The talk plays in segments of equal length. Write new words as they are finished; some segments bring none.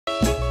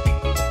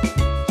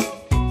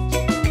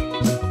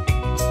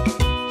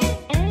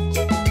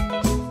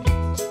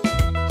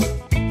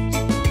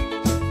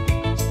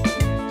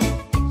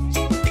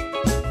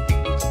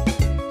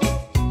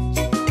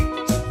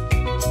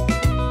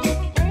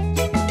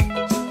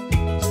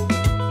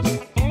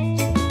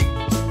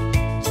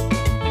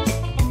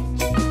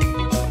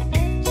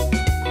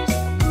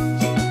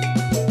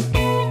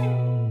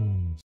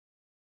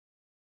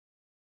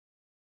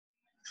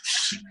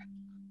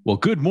Well,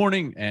 good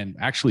morning and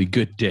actually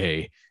good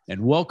day. And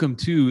welcome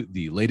to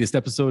the latest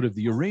episode of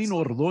the Urain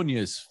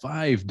Ordóñez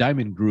 5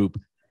 Diamond Group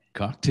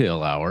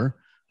Cocktail Hour.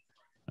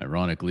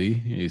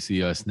 Ironically, you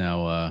see us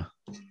now.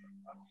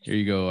 Here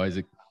you go,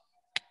 Isaac.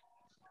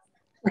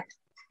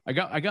 I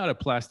got a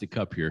plastic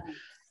cup here,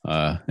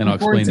 and I'll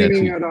explain that to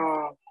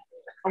you.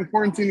 I'm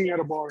quarantining at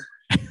a bar.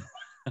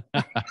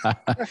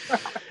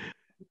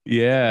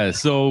 Yeah,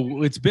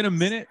 so it's been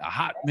a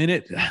hot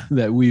minute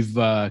that we've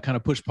kind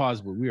of pushed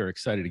pause, but we are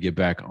excited to get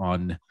back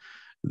on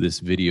this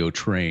video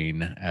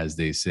train, as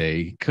they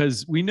say,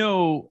 because we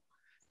know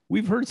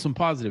we've heard some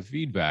positive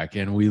feedback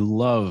and we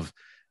love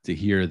to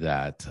hear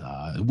that,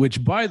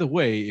 which, by the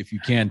way, if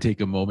you can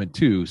take a moment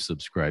to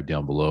subscribe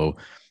down below,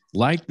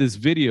 like this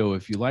video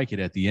if you like it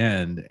at the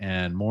end,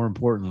 and more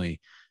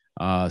importantly,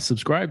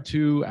 subscribe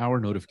to our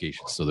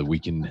notifications so that we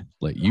can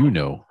let you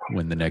know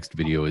when the next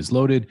video is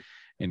loaded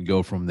and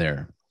go from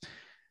there.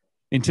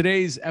 In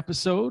today's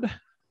episode,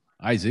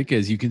 Isaac,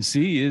 as you can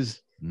see, is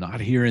not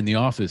here in the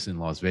office in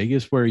Las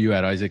Vegas. Where are you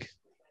at, Isaac?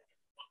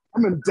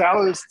 I'm in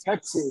Dallas,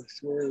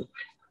 Texas.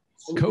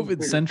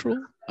 COVID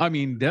Central? I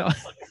mean, Dallas.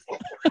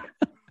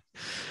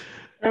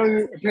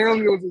 Apparently,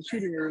 there was a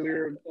shooting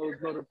earlier. I was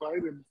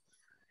notified.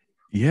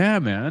 Yeah,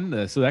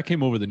 man. So that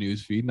came over the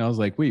news feed, and I was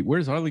like, wait,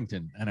 where's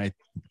Arlington? And I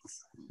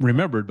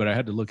remembered, but I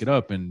had to look it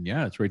up, and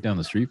yeah, it's right down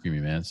the street from me,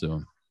 man.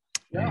 So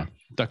yeah,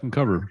 duck and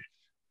cover.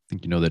 I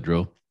think you know that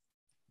drill.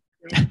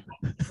 Yeah.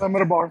 I'm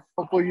at a bar.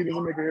 Hopefully you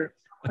didn't make it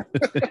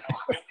here.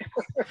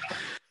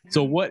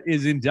 So what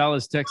is in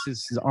Dallas,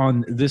 Texas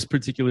on this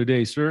particular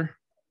day, sir?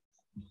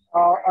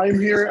 I'm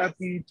here at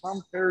the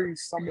Tom Ferry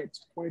Summit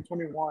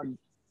 2021.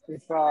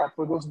 If for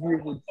those of you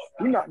who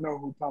do not know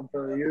who Tom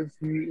Ferry is,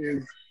 he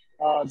is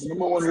the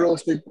 #1 real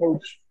estate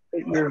coach,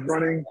 8 years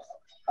running.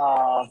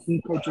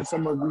 He coaches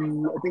some of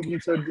the, I think he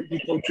said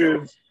he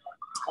coaches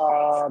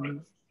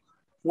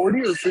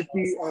 40 or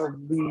 50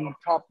 of the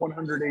top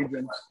 100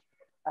 agents.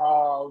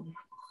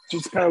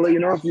 Just kind of let you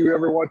know, if you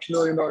ever watch $1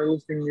 Million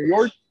Listing in New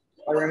York,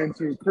 I ran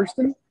into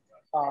Kirsten,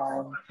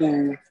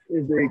 who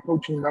is a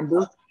coaching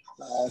member.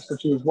 So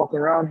she was walking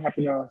around,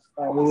 happened to,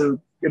 we were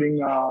getting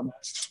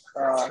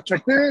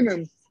checked in,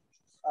 and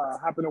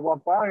happened to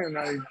walk by, and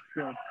I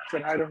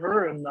said hi to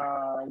her. And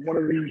one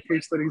of the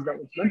case studies that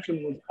was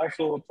mentioned was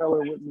also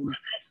Taylor Whitman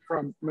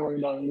from $1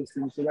 Million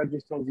Listing. So that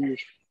just tells you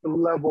the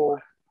level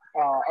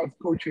of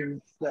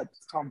coaching that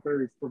Tom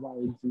Ferry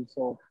provides. And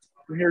so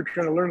I'm here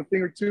trying to learn a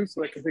thing or two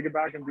so I can take it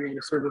back and be able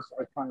to service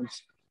our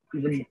clients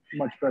even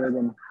much better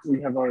than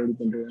we have already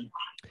been doing.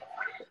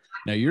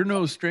 Now, you're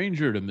no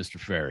stranger to Mr.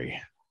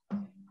 Ferry.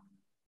 I'm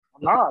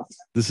not.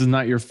 This is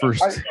not your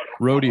first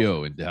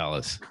rodeo in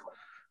Dallas.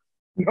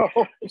 No.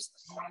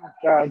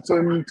 So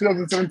in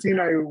 2017,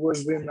 I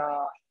was in,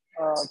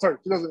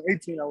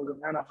 2018, I was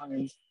in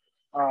Anaheim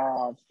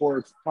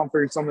for Tom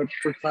Ferry Summit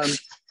first time.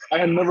 I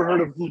had never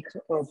heard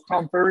of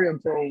Tom Ferry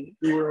until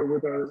we were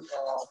with our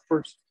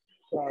first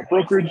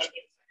brokerage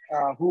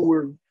who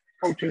were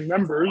coaching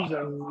members,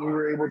 and we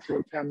were able to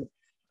attend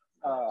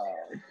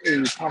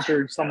a Tom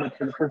Ferry Summit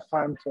for the first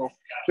time. So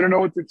didn't know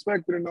what to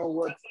expect, didn't know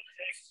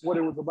what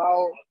it was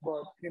about,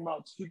 but came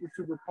out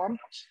super pumped.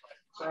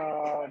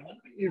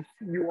 If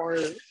you are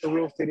a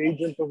real estate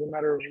agent, doesn't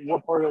matter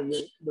what part of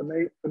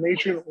the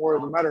nation, or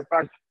as a matter of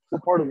fact,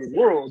 what part of the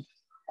world,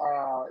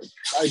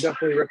 I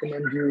definitely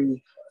recommend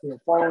you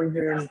following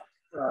him,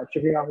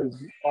 checking out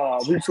his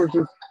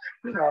resources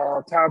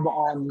tab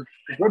on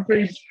his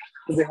webpage,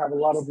 because they have a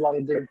lot of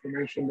good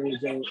information. There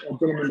was a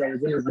gentleman that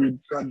was interviewed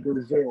from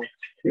Brazil.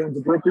 He owns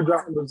a brokerage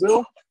out in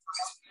Brazil,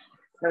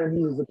 and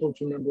he was a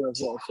coaching member as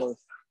well. So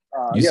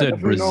you said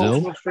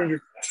Brazil? No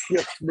stranger.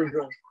 Yes,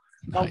 Brazil.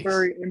 Tom Nice.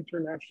 Ferry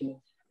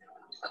International.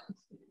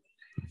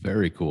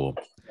 Very cool.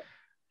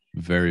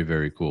 Very,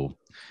 very cool.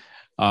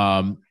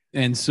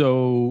 And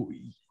so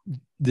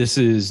this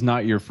is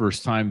not your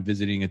first time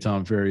visiting a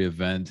Tom Ferry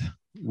event.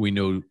 We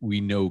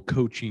know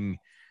coaching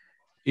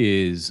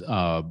is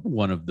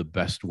one of the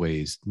best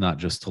ways, not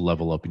just to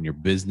level up in your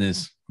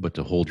business, but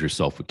to hold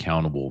yourself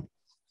accountable.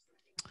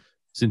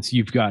 Since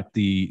you've got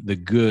the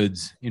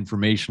goods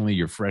informationally,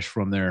 you're fresh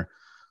from there.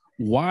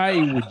 Why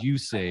would you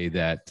say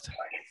that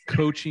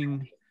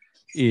coaching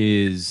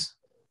is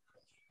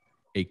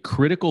a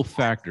critical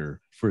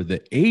factor for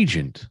the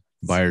agent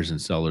buyers and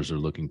sellers are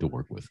looking to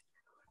work with?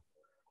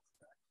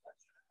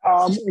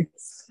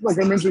 It's like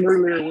I mentioned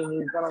earlier when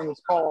we got on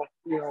this call,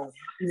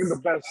 even the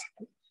best,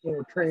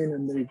 train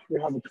and they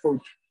have a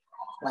coach.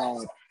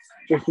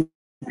 Just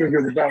because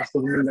you're the best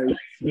doesn't mean that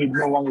you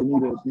no longer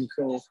need it. And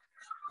so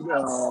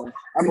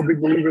I'm a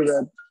big believer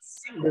that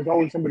there's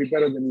always somebody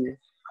better than you,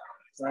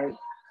 right?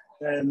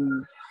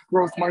 And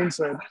growth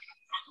mindset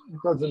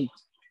doesn't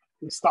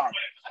stop.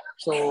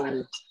 So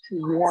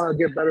you want to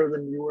get better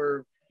than you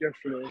were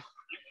yesterday,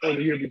 or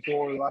the year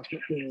before,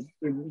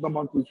 the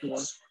month before.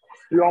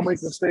 We all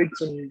make mistakes,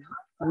 and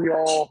we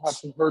all have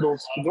some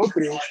hurdles to go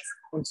through.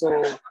 And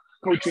so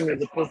coaching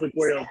is a perfect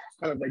way of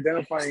kind of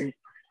identifying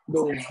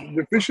those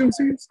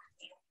deficiencies,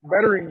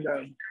 bettering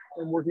them,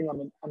 and working on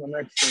the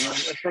next thing.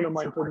 A friend of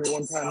mine told me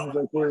one time, he's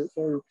like,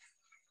 we're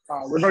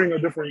regarding a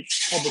different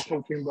type of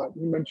coaching, but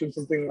he mentioned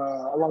something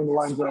along the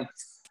lines of,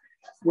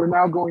 we're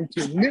now going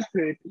to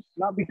nitpick,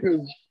 not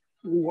because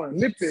we want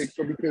to nitpick,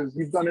 but because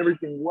he's done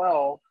everything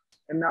well,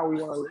 and now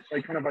we want to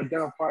like kind of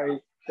identify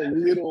the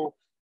little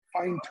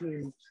fine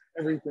tune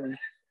everything,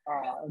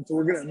 and so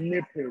we're gonna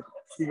nitpick.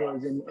 He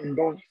goes, and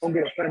don't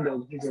get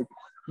offended. He's like,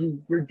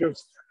 you're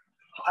just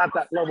at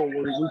that level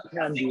where we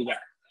can do that,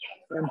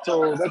 and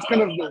so that's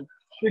kind of the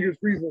biggest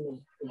reason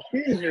of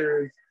being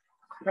here is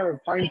kind of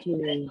fine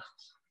tuning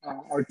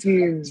our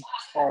team,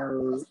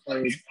 our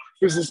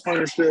business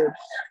partnership,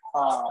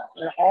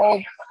 and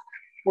all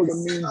for the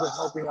means of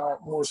helping out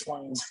more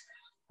clients.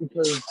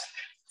 Because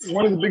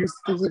one of the biggest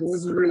statistics, and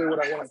this is really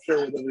what I want to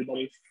share with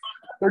everybody,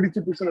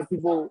 32% of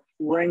people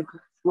rank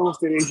real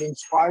estate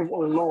agents 5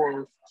 or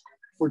lower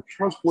for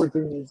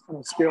trustworthiness on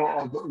a scale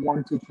of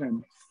 1 to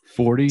 10.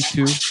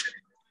 42?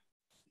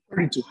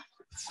 32.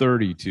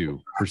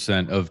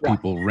 32% of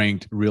people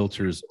ranked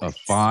realtors a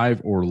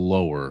 5 or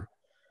lower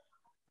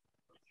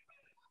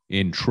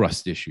in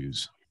trust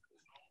issues.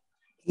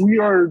 We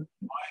are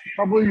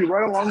probably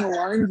right along the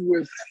lines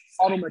with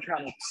auto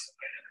mechanics.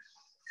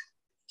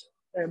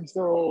 And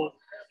so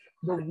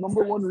the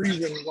number one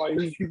reason why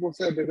these people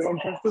said that they don't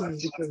trust us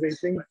is because they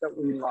think that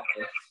we lie.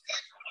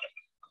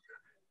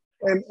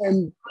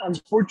 And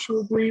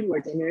unfortunately,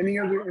 like in any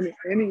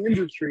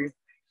industry,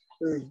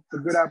 there's the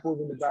good apples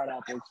and the bad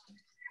apples.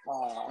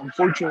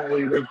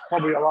 Unfortunately, there's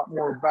probably a lot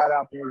more bad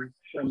apples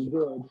than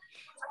good.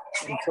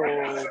 And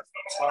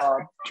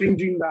so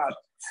changing that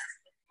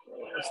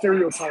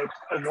stereotype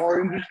of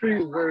our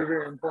industry is very,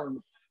 very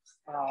important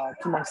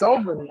to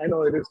myself, and I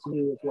know it is to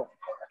you as well.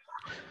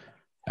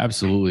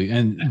 Absolutely.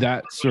 And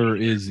that, sir,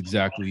 is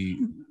exactly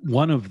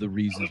one of the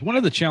reasons, one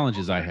of the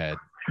challenges I had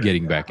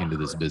getting back into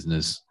this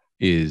business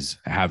is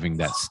having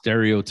that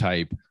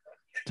stereotype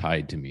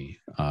tied to me.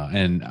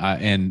 And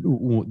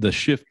the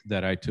shift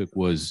that I took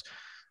was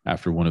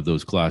after one of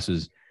those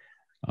classes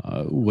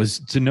was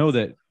to know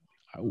that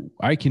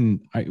we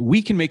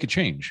can make a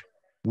change.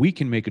 We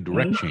can make a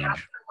direct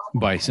change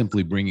by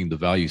simply bringing the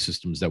value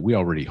systems that we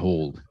already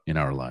hold in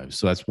our lives.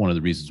 So that's one of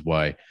the reasons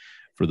why,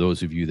 for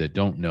those of you that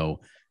don't know,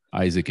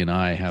 Isaac and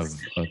I have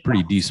a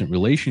pretty decent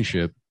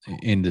relationship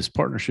in this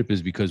partnership,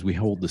 is because we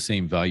hold the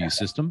same value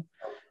system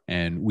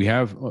and we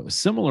have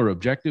similar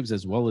objectives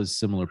as well as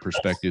similar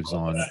perspectives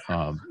on,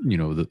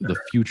 the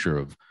future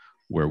of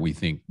where we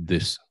think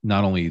this,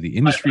 not only the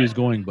industry is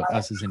going, but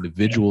us as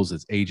individuals,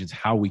 as agents,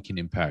 how we can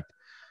impact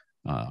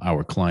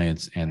our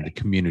clients and the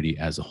community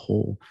as a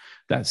whole.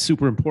 That's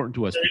super important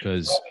to us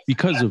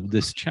because of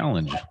this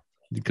challenge,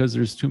 because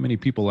there's too many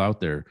people out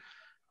there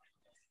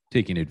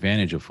taking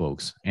advantage of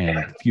folks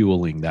and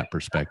fueling that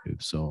perspective.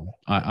 So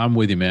I'm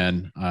with you,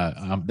 man.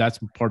 That's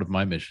part of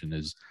my mission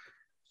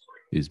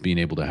is being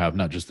able to have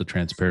not just the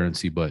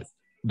transparency, but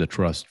the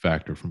trust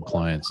factor from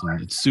clients.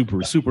 And it's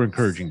super, super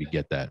encouraging to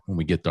get that when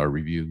we get our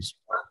reviews.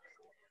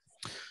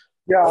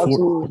 Yeah,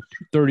 absolutely.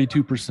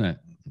 32%.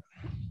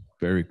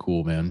 Very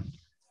cool, man.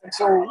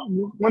 So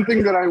one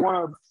thing that I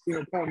want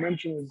to kind of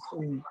mention is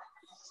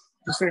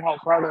to say how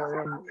proud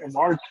I am of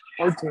our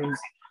team.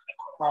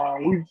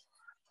 We've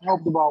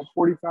helped about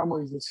 40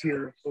 families this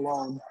year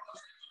alone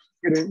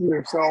get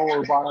either sell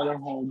or buy their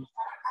home.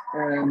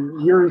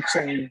 And you're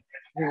saying,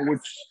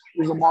 which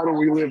is a model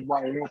we live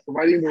by,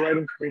 providing the right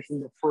information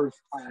the first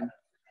time.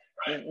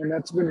 And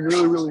that's been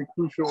really, really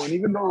crucial. And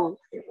even though,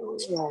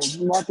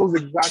 not those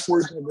exact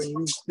words have been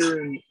used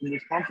here in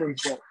this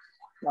conference, but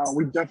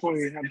we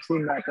definitely have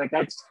seen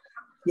that's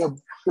the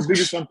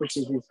biggest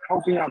emphasis is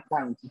helping out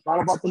clients. It's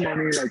not about the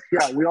money. Like,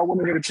 yeah, we all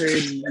want to get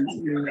paid.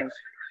 And,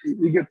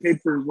 we get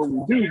paid for what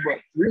we do, but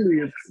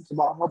really it's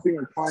about helping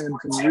our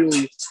clients and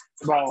really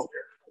about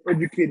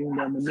educating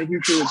them and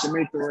making sure that they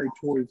make the right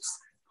choice.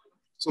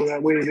 So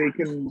that way they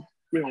can,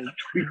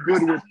 be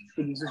good with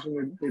the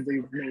decision that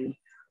they've made.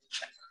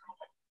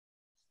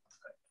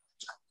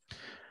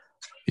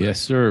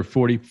 Yes, sir.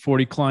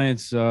 40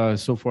 clients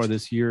so far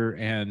this year.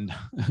 And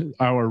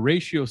our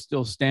ratio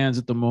still stands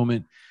at the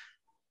moment.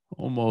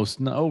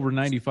 Almost over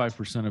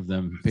 95% of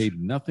them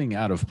paid nothing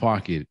out of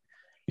pocket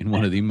in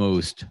one of the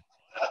most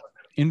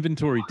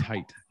inventory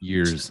tight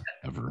years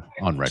ever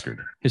on record,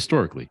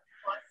 historically.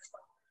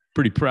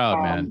 Pretty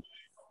proud, man.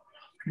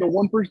 The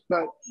 1%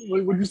 that,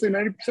 would you say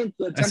 90%?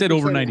 I said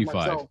over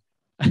 95. Oh,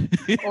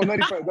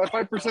 95. That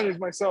 5% is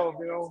myself,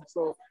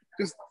 so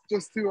just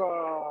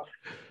to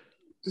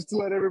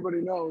let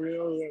everybody know,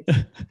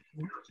 that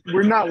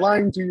we're not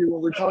lying to you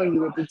when we're telling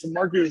you that it's a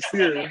market is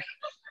here.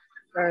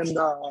 And,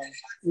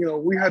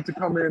 we had to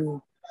come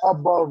in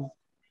above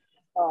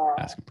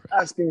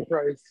asking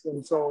price.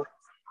 And so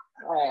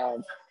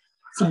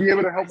to be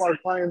able to help our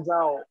clients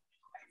out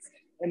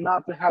and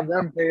not to have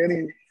them pay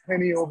any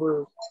penny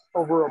over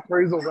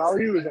appraisal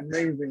value is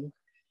amazing.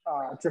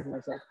 Except for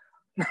myself.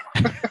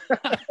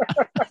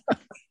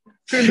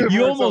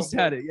 You almost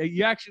had it.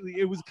 You actually,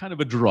 it was kind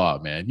of a draw,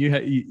 man. You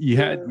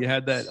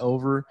had that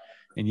over,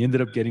 and you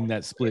ended up getting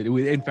that split.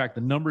 In fact,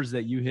 the numbers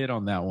that you hit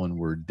on that one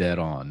were dead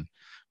on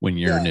when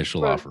your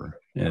initial offer.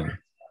 And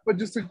but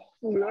just to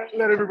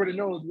let everybody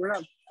know, we're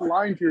not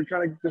lying to you,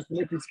 trying to just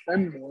make you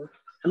spend more.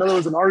 I know there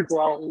was an article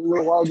out a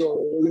little while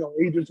ago,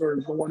 agents are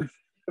the ones,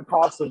 the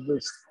cost of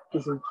this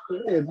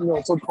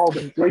so-called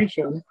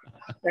inflation.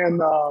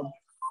 And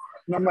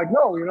I'm like,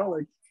 no,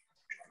 like,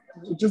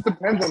 it just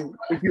depends on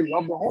if you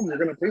love the home, you're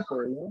going to pay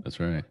for it. That's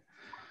right.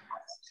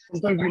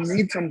 Sometimes you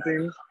need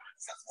something.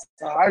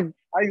 I'm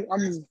a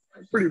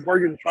pretty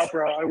bargain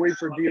shopper. I wait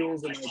for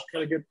deals and I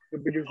try to get the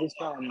biggest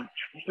discount on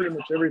pretty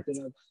much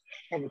everything.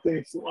 I have a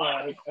thing.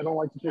 I don't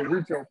like to pay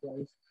retail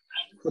price,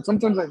 but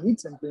sometimes I need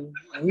something.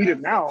 I need it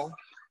now,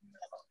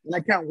 and I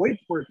can't wait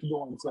for it to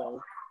go on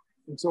sale.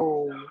 And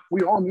so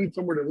we all need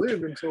somewhere to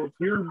live. And so if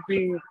you're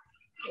being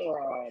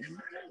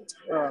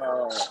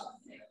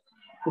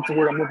what's the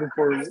word I'm looking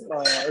for?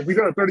 If you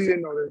got a 30-day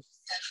notice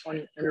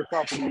on your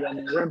property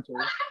on rental,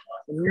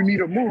 and you need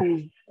to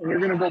move, and you're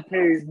going to go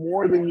pay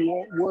more than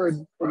you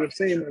would for the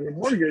same as a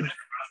mortgage,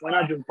 why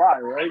not just buy,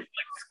 right?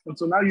 And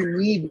so now you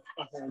need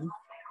a home.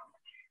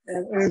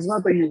 And it's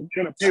not that you're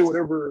going to pay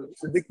whatever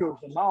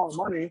ridiculous amount of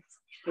money,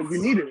 but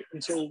you need it.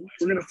 And so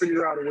we're going to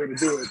figure out a way to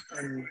do it.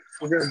 And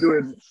we're going to do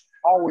it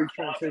always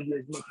trying to save you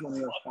as much money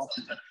as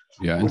possible.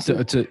 Yeah, and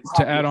to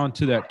add on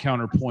to that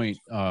counterpoint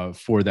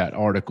for that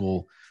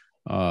article,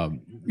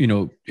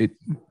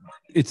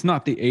 it's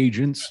not the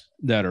agents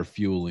that are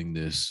fueling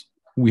this.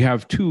 We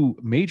have two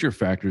major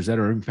factors that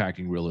are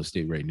impacting real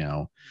estate right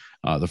now.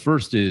 The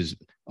first is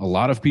a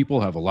lot of people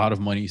have a lot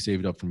of money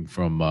saved up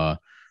from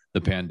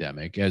the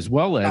pandemic, as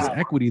well as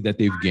equity that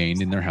they've gained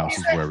in their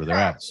houses wherever they're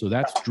at. So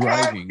that's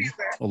driving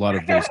a lot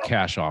of those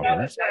cash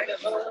offers.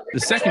 The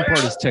second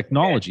part is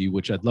technology,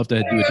 which I'd love to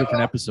do a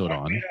different episode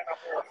on.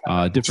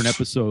 A different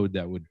episode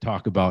that would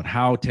talk about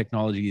how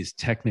technology is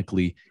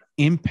technically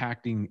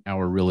impacting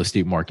our real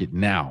estate market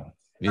now.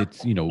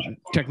 It's,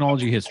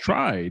 technology has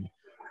tried,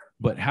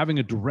 but having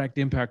a direct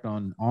impact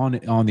on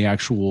the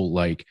actual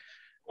like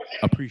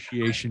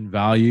appreciation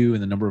value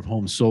and the number of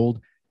homes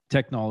sold,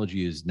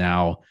 technology is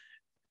now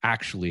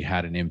actually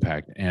had an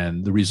impact.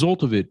 And the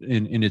result of it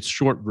in its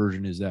short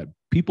version is that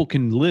people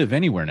can live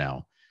anywhere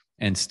now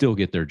and still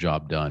get their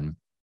job done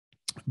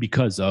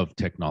because of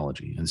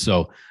technology. And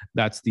so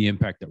that's the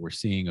impact that we're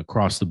seeing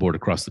across the board,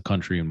 across the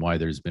country, and why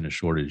there's been a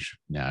shortage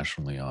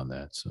nationally on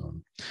that. So,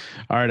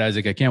 all right,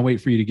 Isaac, I can't wait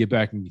for you to get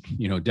back and,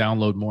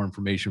 download more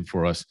information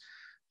for us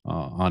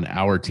on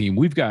our team.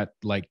 We've got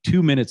like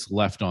 2 minutes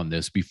left on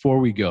this. Before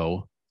we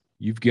go,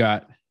 you've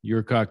got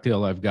your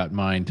cocktail, I've got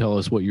mine. Tell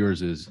us what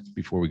yours is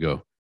before we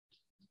go.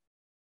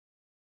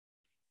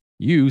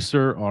 You,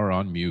 sir, are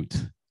on mute.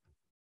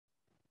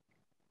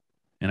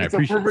 And it's a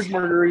perfect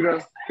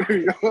margarita.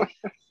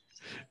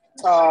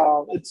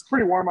 It's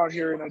pretty warm out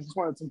here, and I just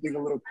wanted something a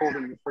little cold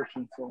and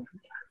refreshing. So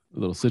a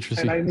little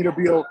citrusy. And I need to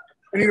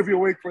be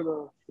awake for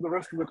the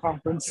rest of the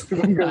conference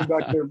because I'm getting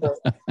back there. But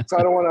so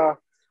I don't want to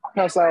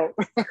pass out.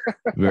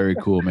 Very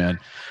cool, man.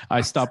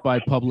 I stopped by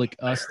Public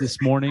Us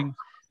this morning.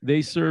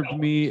 They served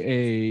me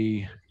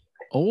a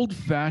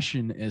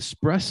old-fashioned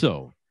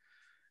espresso.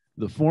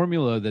 The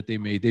formula that they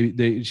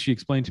made, she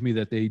explained to me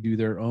that they do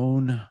their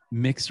own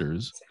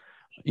mixers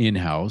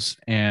in-house,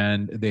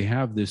 and they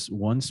have this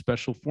one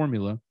special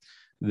formula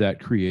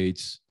that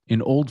creates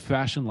an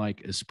old-fashioned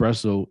like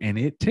espresso, and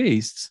it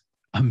tastes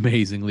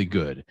amazingly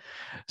good.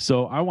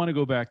 So I want to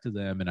go back to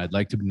them, and I'd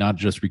like to not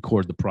just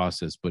record the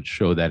process, but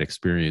show that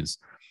experience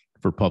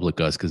for Public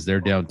Us, because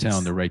they're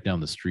downtown, they're right down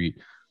the street.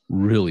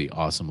 Really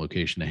awesome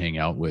location to hang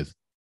out with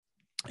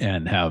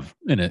and have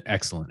an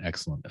excellent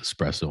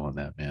espresso on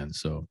that, man.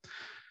 So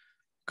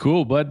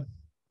cool, bud.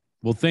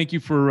 Well, thank you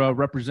for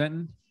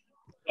representing.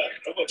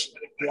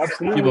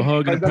 Absolutely. Give a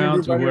hug and a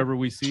pound to whoever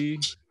we see,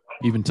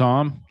 even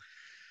Tom.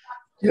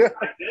 Yeah,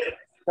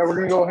 we're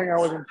gonna go hang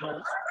out with him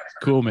tonight.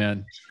 Cool,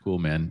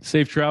 man.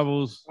 Safe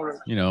travels.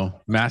 Right.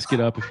 Mask it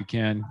up if you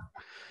can,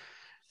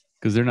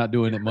 because they're not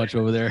doing it much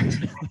over there.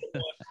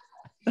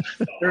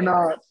 They're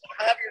not.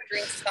 I have your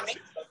drinks coming.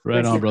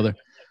 Right on, brother.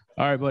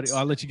 All right, buddy.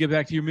 I'll let you get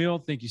back to your meal.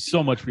 Thank you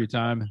so much for your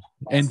time.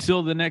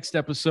 Until the next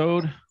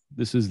episode,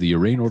 this is the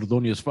Arain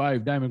Ordonez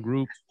 5 Diamond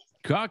Group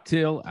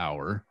Cocktail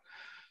Hour.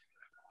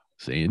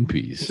 Saying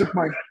peace.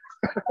 Man.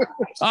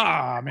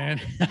 All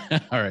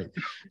right.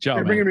 Ciao,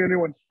 You're bringing me a new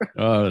one.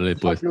 All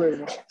right, Talk to you later,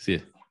 man. See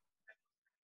you.